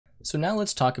So now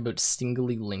let's talk about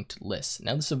singly linked lists.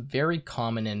 Now this is a very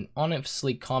common and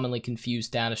honestly commonly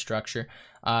confused data structure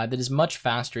that is much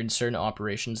faster in certain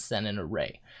operations than an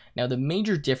array. Now the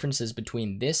major differences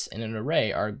between this and an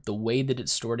array are the way that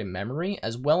it's stored in memory,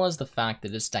 as well as the fact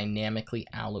that it's dynamically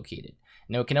allocated.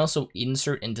 Now it can also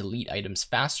insert and delete items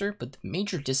faster, but the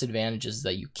major disadvantage is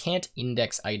that you can't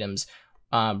index items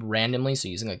randomly, so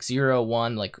using like 0,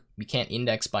 1, like we can't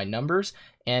index by numbers,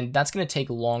 and that's going to take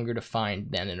longer to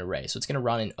find than an array. So it's going to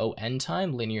run in ON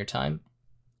time, linear time,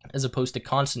 as opposed to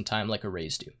constant time like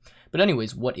arrays do. But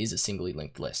anyways, what is a singly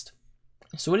linked list?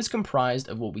 So it is comprised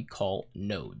of what we call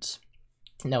nodes.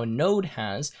 Now a node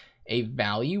has a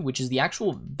value, which is the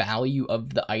actual value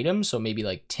of the item. So maybe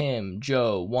like Tim,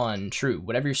 Joe, 1, true,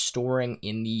 whatever you're storing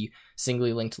in the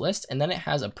singly linked list. And then it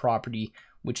has a property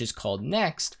which is called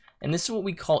next. And this is what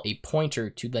we call a pointer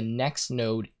to the next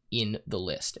node in the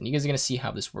list. And you guys are going to see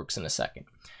how this works in a second.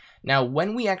 Now,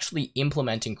 when we actually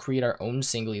implement and create our own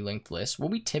singly linked list,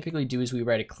 what we typically do is we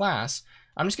write a class.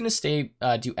 I'm just going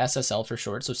to do SSL for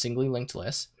short, so singly linked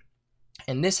list.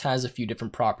 And this has a few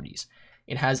different properties.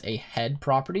 It has a head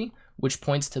property, which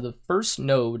points to the first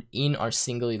node in our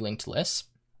singly linked list.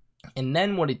 And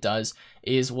then what it does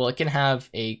is, well, it can have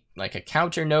a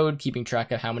counter node keeping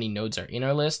track of how many nodes are in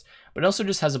our list, but it also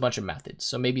just has a bunch of methods.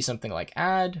 So maybe something like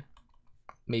add,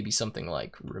 maybe something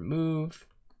like remove,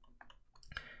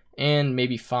 and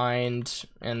maybe find,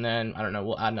 and then, I don't know,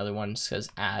 we'll add another one that says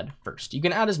add first. You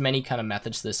can add as many kind of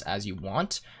methods to this as you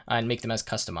want and make them as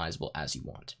customizable as you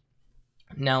want.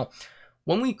 Now,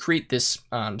 when we create this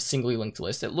singly linked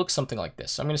list, it looks something like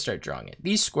this. So I'm going to start drawing it.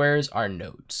 These squares are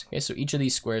nodes. Okay, so each of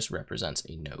these squares represents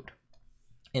a node.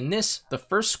 In this, the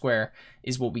first square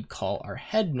is what we call our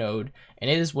head node, and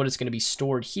it is what is going to be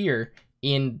stored here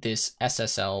in this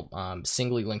SSL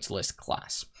singly linked list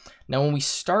class. Now, when we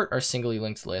start our singly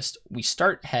linked list, we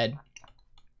start head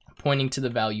pointing to the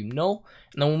value null,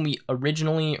 and then when we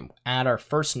originally add our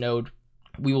first node,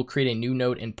 we will create a new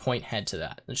node and point head to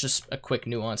that. It's just a quick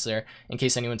nuance there in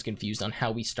case anyone's confused on how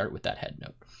we start with that head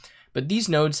node. But these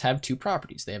nodes have two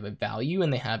properties. They have a value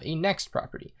and they have a next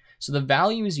property. So the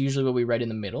value is usually what we write in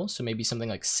the middle. So maybe something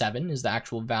like 7 is the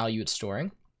actual value it's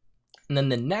storing. And then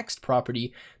the next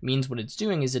property means what it's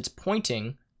doing is it's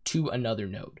pointing to another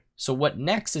node. So what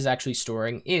next is actually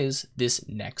storing is this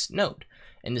next node.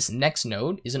 And this next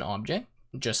node is an object,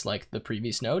 just like the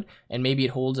previous node, and maybe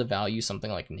it holds a value something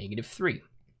like -3.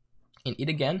 And it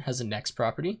again has a next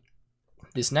property.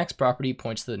 This next property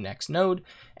points to the next node,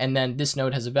 and then this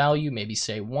node has a value, maybe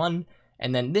say 1,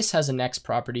 and then this has a next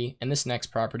property, and this next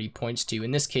property points to,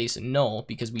 in this case, null,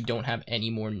 because we don't have any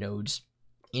more nodes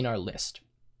in our list.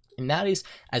 And that is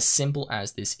as simple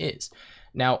as this is.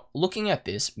 Now, looking at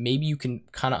this, maybe you can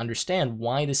kind of understand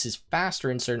why this is faster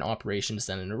in certain operations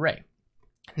than an array.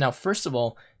 Now, first of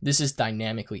all, this is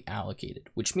dynamically allocated,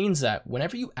 which means that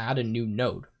whenever you add a new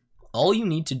node, all you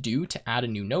need to do to add a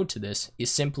new node to this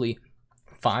is simply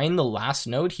find the last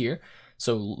node here.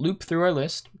 So loop through our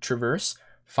list, traverse,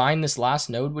 find this last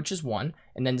node, which is 1,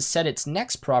 and then set its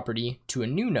next property to a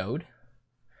new node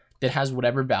that has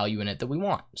whatever value in it that we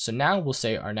want. So now we'll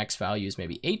say our next value is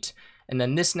maybe 8, and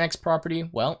then this next property,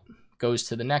 well, goes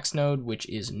to the next node, which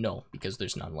is null because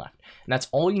there's none left. And that's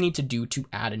all you need to do to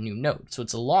add a new node. So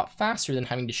it's a lot faster than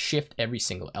having to shift every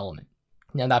single element.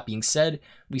 Now, that being said,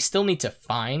 we still need to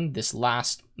find this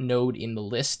last node in the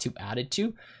list to add it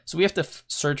to. So we have to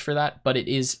search for that, but it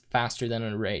is faster than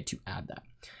an array to add that.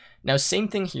 Now, same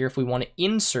thing here if we want to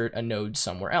insert a node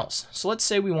somewhere else. So let's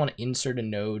say we want to insert a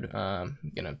node. I'm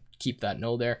going to keep that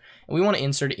null there. And we want to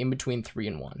insert it in between 3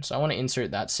 and 1. So I want to insert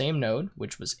that same node,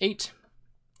 which was 8.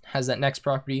 Has that next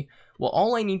property. Well,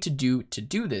 all I need to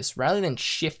do this, rather than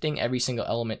shifting every single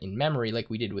element in memory like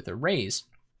we did with arrays,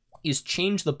 is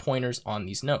change the pointers on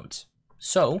these nodes.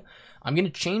 So I'm going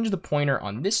to change the pointer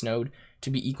on this node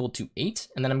to be equal to 8,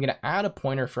 and then I'm going to add a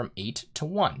pointer from 8 to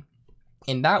 1.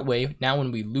 And that way, now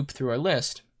when we loop through our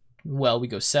list, well, we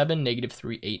go 7,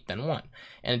 -3, 8, then 1.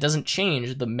 And it doesn't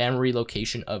change the memory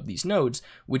location of these nodes,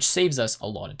 which saves us a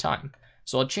lot of time.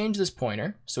 So I'll change this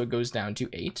pointer so it goes down to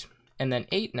 8. And then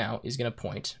 8 now is going to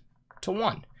point to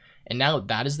 1. And now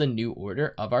that is the new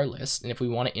order of our list. And if we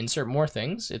want to insert more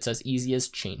things, it's as easy as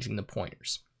changing the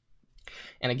pointers.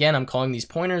 And again, I'm calling these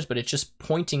pointers, but it's just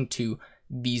pointing to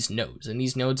these nodes. And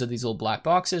these nodes are these little black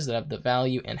boxes that have the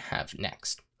value and have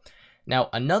next. Now,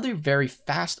 another very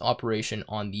fast operation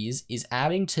on these is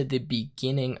adding to the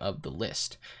beginning of the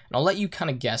list. And I'll let you kind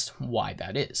of guess why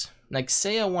that is. Like,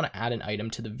 say I want to add an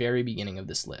item to the very beginning of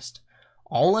this list.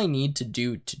 All I need to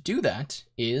do that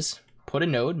is put a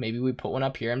node. Maybe we put one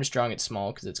up here. I'm just drawing it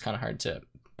small because it's kind of hard to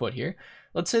put here.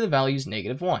 Let's say the value is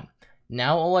 -1.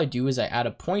 Now all I do is I add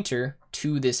a pointer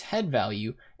to this head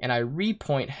value and I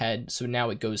repoint head, so now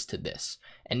it goes to this.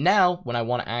 And now when I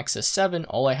want to access 7,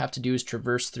 all I have to do is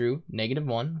traverse through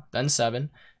 -1, then 7,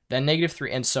 then -3,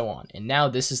 and so on. And now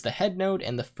this is the head node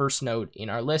and the first node in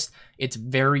our list. It's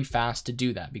very fast to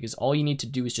do that because all you need to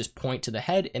do is just point to the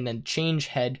head and then change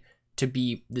head to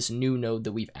be this new node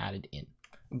that we've added in.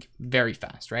 Very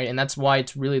fast, right? And that's why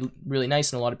it's really, really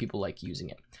nice and a lot of people like using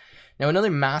it. Now,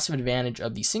 another massive advantage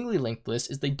of the singly linked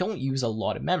list is they don't use a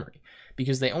lot of memory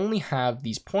because they only have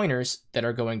these pointers that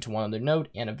are going to one other node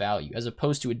and a value, as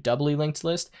opposed to a doubly linked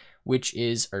list, which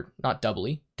is, or not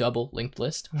doubly, double linked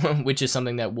list, which is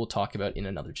something that we'll talk about in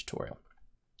another tutorial.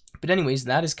 But anyways,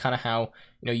 that is kind of how,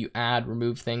 you add,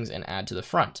 remove things and add to the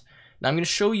front. Now I'm going to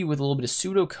show you with a little bit of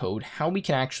pseudocode how we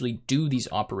can actually do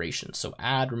these operations. So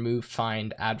add, remove,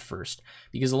 find, add first,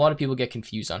 because a lot of people get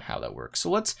confused on how that works.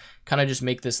 So let's kind of just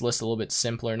make this list a little bit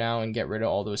simpler now and get rid of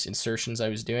all those insertions I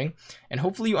was doing. And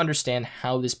hopefully you understand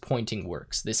how this pointing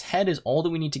works. This head is all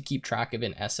that we need to keep track of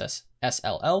in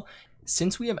SLL.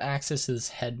 Since we have access to this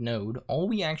head node, all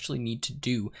we actually need to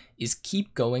do is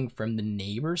keep going from the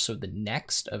neighbor, so the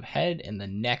next of head and the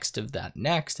next of that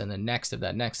next and the next of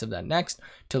that next of that next,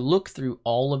 to look through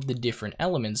all of the different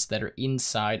elements that are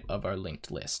inside of our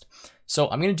linked list. So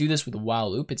I'm going to do this with a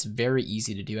while loop. It's very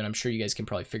easy to do, and I'm sure you guys can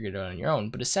probably figure it out on your own,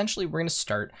 but essentially we're going to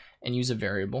start and use a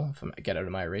variable, if I get out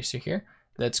of my eraser here,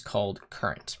 that's called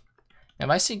current. Now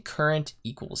if I say current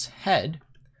equals head,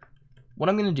 what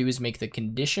I'm going to do is make the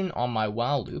condition on my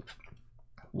while loop,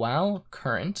 while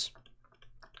current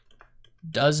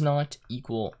does not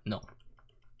equal null.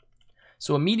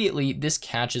 So immediately this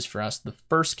catches for us the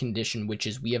first condition, which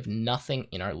is we have nothing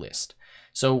in our list.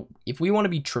 So if we want to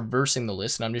be traversing the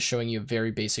list, and I'm just showing you a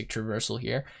very basic traversal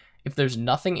here, if there's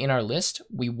nothing in our list,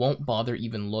 we won't bother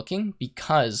even looking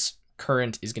because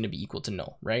current is going to be equal to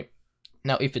null, right?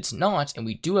 Now, if it's not, and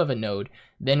we do have a node,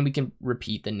 then we can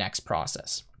repeat the next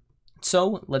process.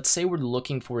 So let's say we're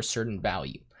looking for a certain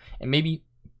value, and maybe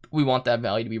we want that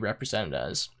value to be represented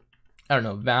as, I don't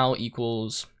know, val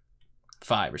equals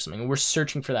 5 or something, and we're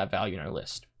searching for that value in our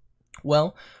list.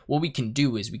 Well, what we can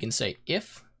do is we can say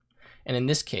if, and in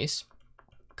this case,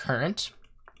 current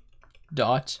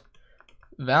dot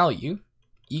value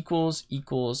equals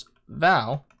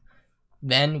val,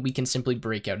 then we can simply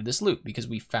break out of this loop because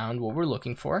we found what we're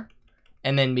looking for.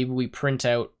 And then maybe we print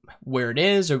out where it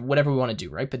is or whatever we want to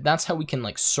do, right? But that's how we can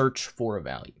like search for a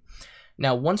value.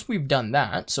 Now, once we've done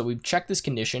that, so we've checked this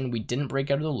condition, we didn't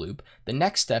break out of the loop, the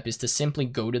next step is to simply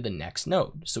go to the next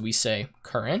node. So we say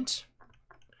current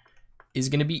is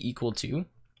going to be equal to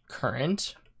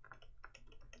current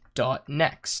dot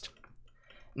next.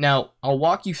 Now, I'll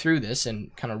walk you through this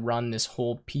and kind of run this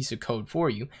whole piece of code for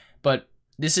you, but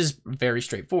this is very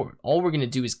straightforward. All we're going to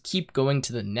do is keep going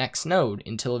to the next node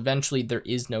until eventually there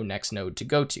is no next node to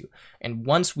go to. And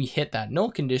once we hit that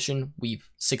null condition, we've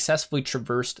successfully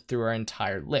traversed through our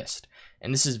entire list.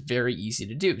 And this is very easy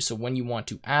to do. So when you want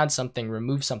to add something,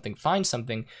 remove something, find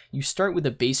something, you start with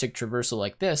a basic traversal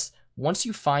like this. Once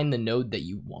you find the node that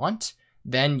you want,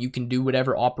 then you can do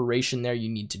whatever operation there you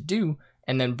need to do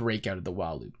and then break out of the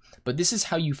while loop. But this is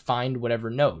how you find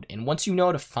whatever node. And once you know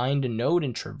how to find a node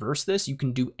and traverse this, you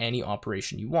can do any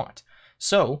operation you want.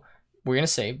 So we're going to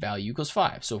say value equals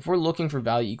 5. So if we're looking for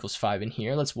value equals 5 in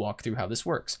here, let's walk through how this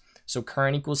works. So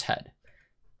current equals head.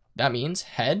 That means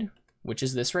head, which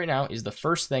is this right now, is the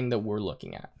first thing that we're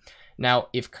looking at. Now,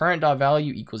 if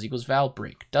current.value equals val,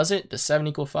 break. Does it? Does 7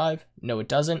 equal 5? No, it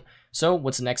doesn't. So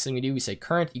what's the next thing we do? We say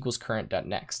current equals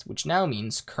current.next, which now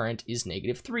means current is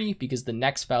 -3 because the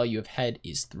next value of head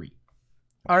is 3.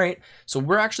 All right, so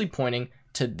we're actually pointing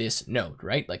to this node,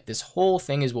 right? Like this whole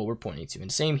thing is what we're pointing to.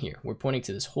 And same here, we're pointing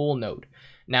to this whole node.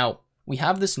 Now, we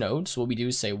have this node, so what we do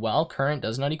is say, well, current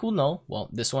does not equal null. Well,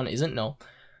 this one isn't null.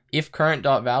 If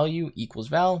current.value equals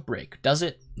val, break. Does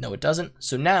it? No, it doesn't.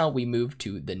 So now we move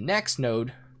to the next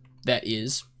node that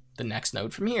is the next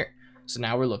node from here. So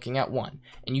now we're looking at 1.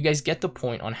 And you guys get the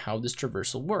point on how this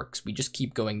traversal works. We just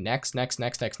keep going next, next,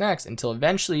 next, next, next, until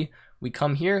eventually we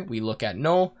come here, we look at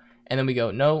null, and then we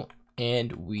go no,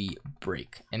 and we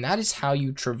break. And that is how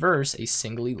you traverse a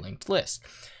singly linked list.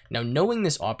 Now, knowing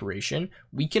this operation,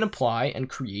 we can apply and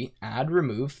create add,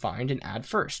 remove, find, and add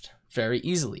first very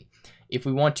easily. If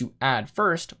we want to add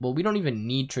first, well, we don't even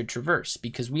need to traverse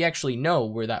because we actually know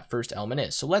where that first element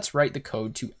is. So let's write the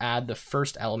code to add the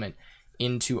first element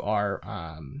into our,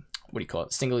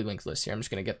 singly linked list here. I'm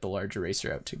just going to get the large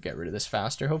eraser out to get rid of this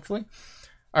faster, hopefully.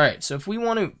 All right, so if we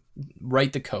want to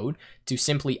write the code to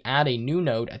simply add a new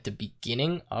node at the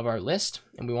beginning of our list,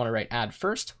 and we want to write add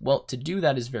first, well, to do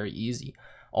that is very easy.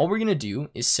 all we're going to do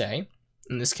is say,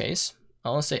 in this case,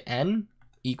 I'll say n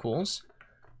equals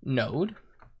node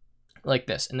like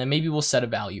this. And then maybe we'll set a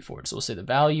value for it. So we'll say the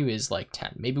value is like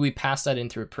 10. Maybe we pass that in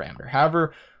through a parameter.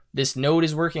 However this node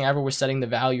is working, however we're setting the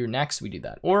value next, we do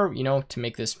that. Or, you know, to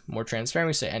make this more transparent,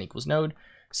 we say n equals node,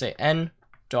 say n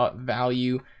dot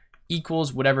value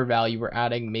equals whatever value we're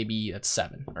adding. Maybe that's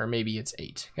 7 or maybe it's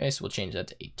 8. Okay, so we'll change that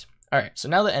to 8. All right, so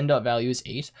now the n dot value is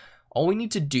 8. All we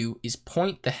need to do is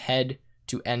point the head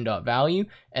to n dot value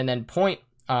and then point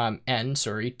n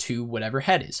to whatever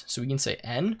head is. So we can say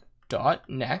n dot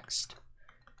next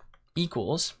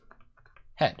equals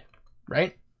head,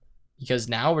 right? Because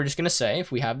now we're just going to say,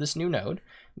 if we have this new node,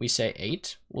 we say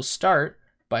 8 will start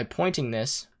by pointing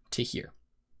this to here.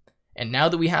 And now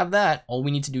that we have that, all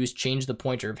we need to do is change the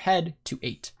pointer of head to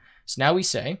 8. So now we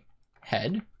say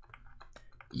head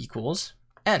equals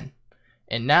n.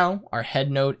 And now our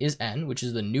head node is n, which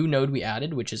is the new node we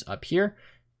added, which is up here.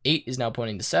 8 is now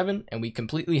pointing to 7, and we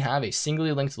completely have a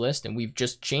singly linked list, and we've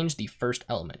just changed the first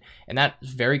element. And that is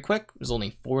very quick. There's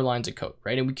only 4 lines of code,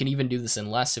 right? And we can even do this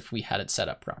in less if we had it set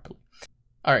up properly.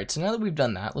 All right, so now that we've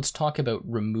done that, let's talk about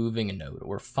removing a node,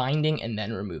 or finding and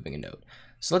then removing a node.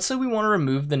 So let's say we want to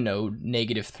remove the node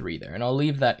 -3 there, and I'll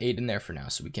leave that 8 in there for now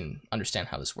so we can understand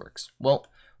how this works. Well,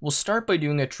 we'll start by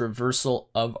doing a traversal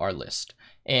of our list.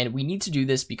 And we need to do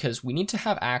this because we need to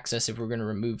have access, if we're going to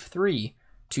remove 3,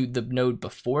 to the node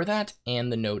before that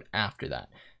and the node after that.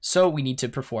 So we need to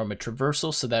perform a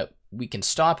traversal so that we can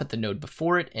stop at the node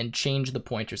before it and change the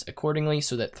pointers accordingly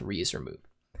so that 3 is removed.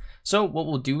 So what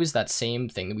we'll do is that same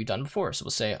thing that we've done before. So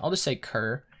we'll say, I'll just say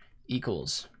cur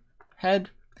equals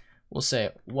head. We'll say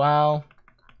while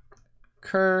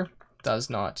cur does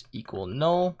not equal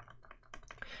null.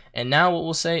 And now what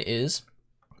we'll say is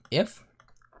if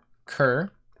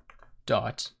cur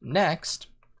dot next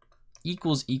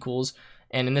equals,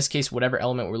 and in this case, whatever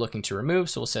element we're looking to remove.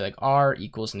 So we'll say like r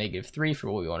equals -3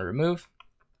 for what we want to remove.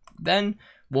 Then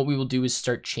what we will do is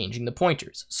start changing the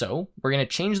pointers. So we're going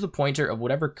to change the pointer of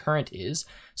whatever current is.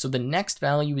 So the next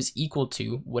value is equal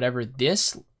to whatever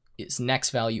this next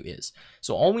value is.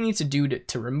 So all we need to do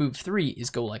to remove 3 is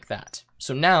go like that.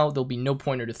 So now there'll be no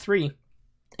pointer to 3,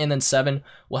 and then 7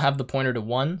 will have the pointer to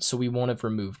 1, so we won't have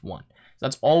removed 1.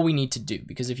 That's all we need to do,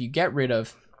 because if you get rid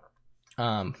of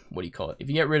if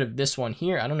you get rid of this one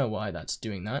here, I don't know why that's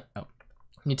doing that. Oh,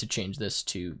 I need to change this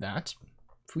to that.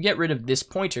 If we get rid of this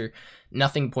pointer,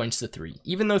 nothing points to 3.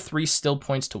 Even though 3 still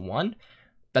points to 1,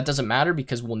 that doesn't matter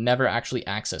because we'll never actually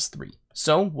access 3.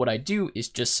 So what I do is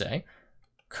just say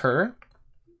cur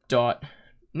dot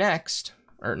next,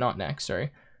 or not next,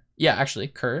 sorry. Yeah, actually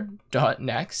cur dot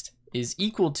next is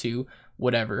equal to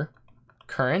whatever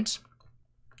current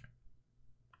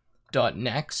dot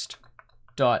next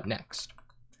dot next.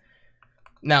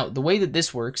 Now, the way that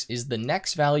this works is the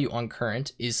next value on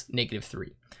current is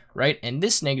 -3, right? And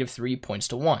this -3 points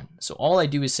to 1. So all I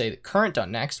do is say that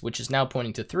current.next, which is now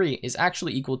pointing to 3, is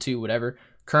actually equal to whatever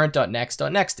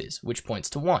current.next.next is, which points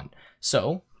to 1.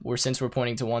 So since we're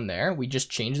pointing to 1 there, we just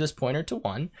change this pointer to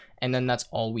 1, and then that's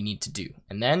all we need to do.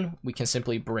 And then we can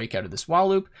simply break out of this while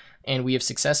loop, and we have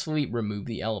successfully removed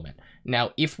the element.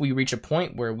 Now, if we reach a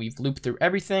point where we've looped through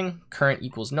everything, current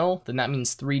equals null, then that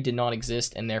means 3 did not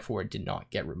exist, and therefore it did not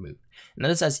get removed. And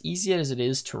that is as easy as it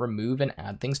is to remove and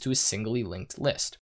add things to a singly linked list.